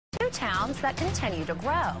towns that continue to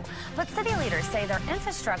grow. But city leaders say their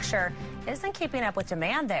infrastructure isn't keeping up with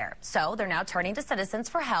demand there. So they're now turning to citizens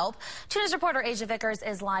for help. 2 News reporter Asia Vickers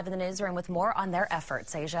is live in the newsroom with more on their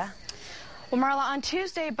efforts. Asia. Well, Marla, on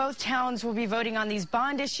Tuesday, both towns will be voting on these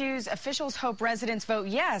bond issues. Officials hope residents vote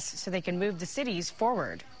yes so they can move the cities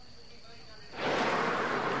forward.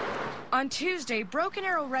 On Tuesday, Broken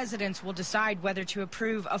Arrow residents will decide whether to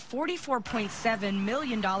approve a $44.7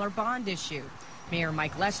 million bond issue. Mayor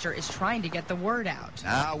Mike Lester is trying to get the word out.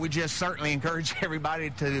 We just certainly encourage everybody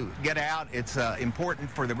to get out. It's important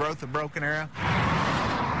for the growth of Broken Arrow.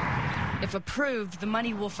 If approved, the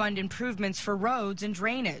money will fund improvements for roads and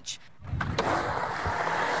drainage.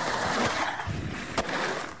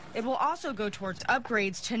 It will also go towards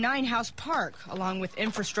upgrades to Nine House Park, along with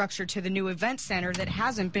infrastructure to the new event center that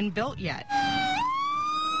hasn't been built yet.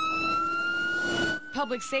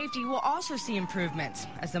 Public safety will also see improvements,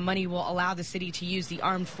 as the money will allow the city to use the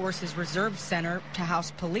Armed Forces Reserve Center to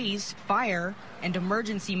house police, fire, and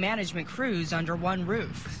emergency management crews under one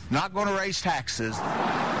roof. Not going to raise taxes.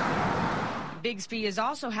 Bixby is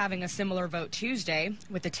also having a similar vote Tuesday,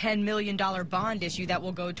 with a $10 million bond issue that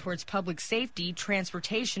will go towards public safety,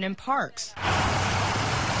 transportation, and parks.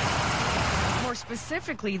 More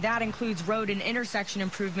specifically, that includes road and intersection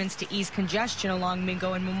improvements to ease congestion along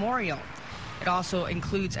Mingo and Memorial. It also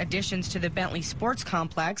includes additions to the Bentley Sports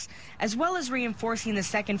Complex, as well as reinforcing the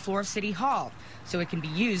second floor of City Hall, so it can be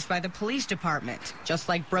used by the police department. Just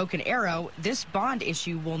like Broken Arrow, this bond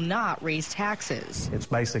issue will not raise taxes. It's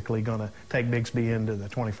basically going to take Bixby into the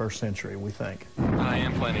 21st century, we think. I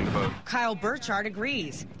am planning to vote. Kyle Burchard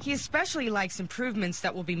agrees. He especially likes improvements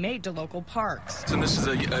that will be made to local parks. So this is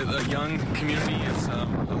a young community. It's a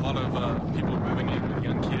lot of people moving in,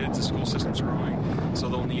 young kids. The school system's growing, so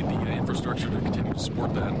they'll need the infrastructure to continue to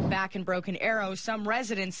support that. Back in Broken Arrow, some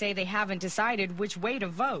residents say they haven't decided which way to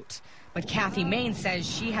vote. But Kathy Main says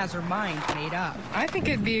she has her mind made up. I think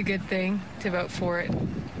it'd be a good thing to vote for it.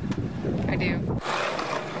 I do.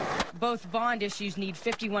 Both bond issues need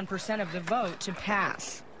 51% of the vote to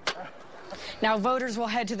pass. Now, voters will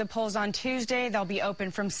head to the polls on Tuesday. They'll be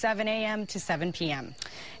open from 7 a.m. to 7 p.m.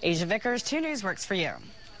 Asia Vickers, 2 News Works for you.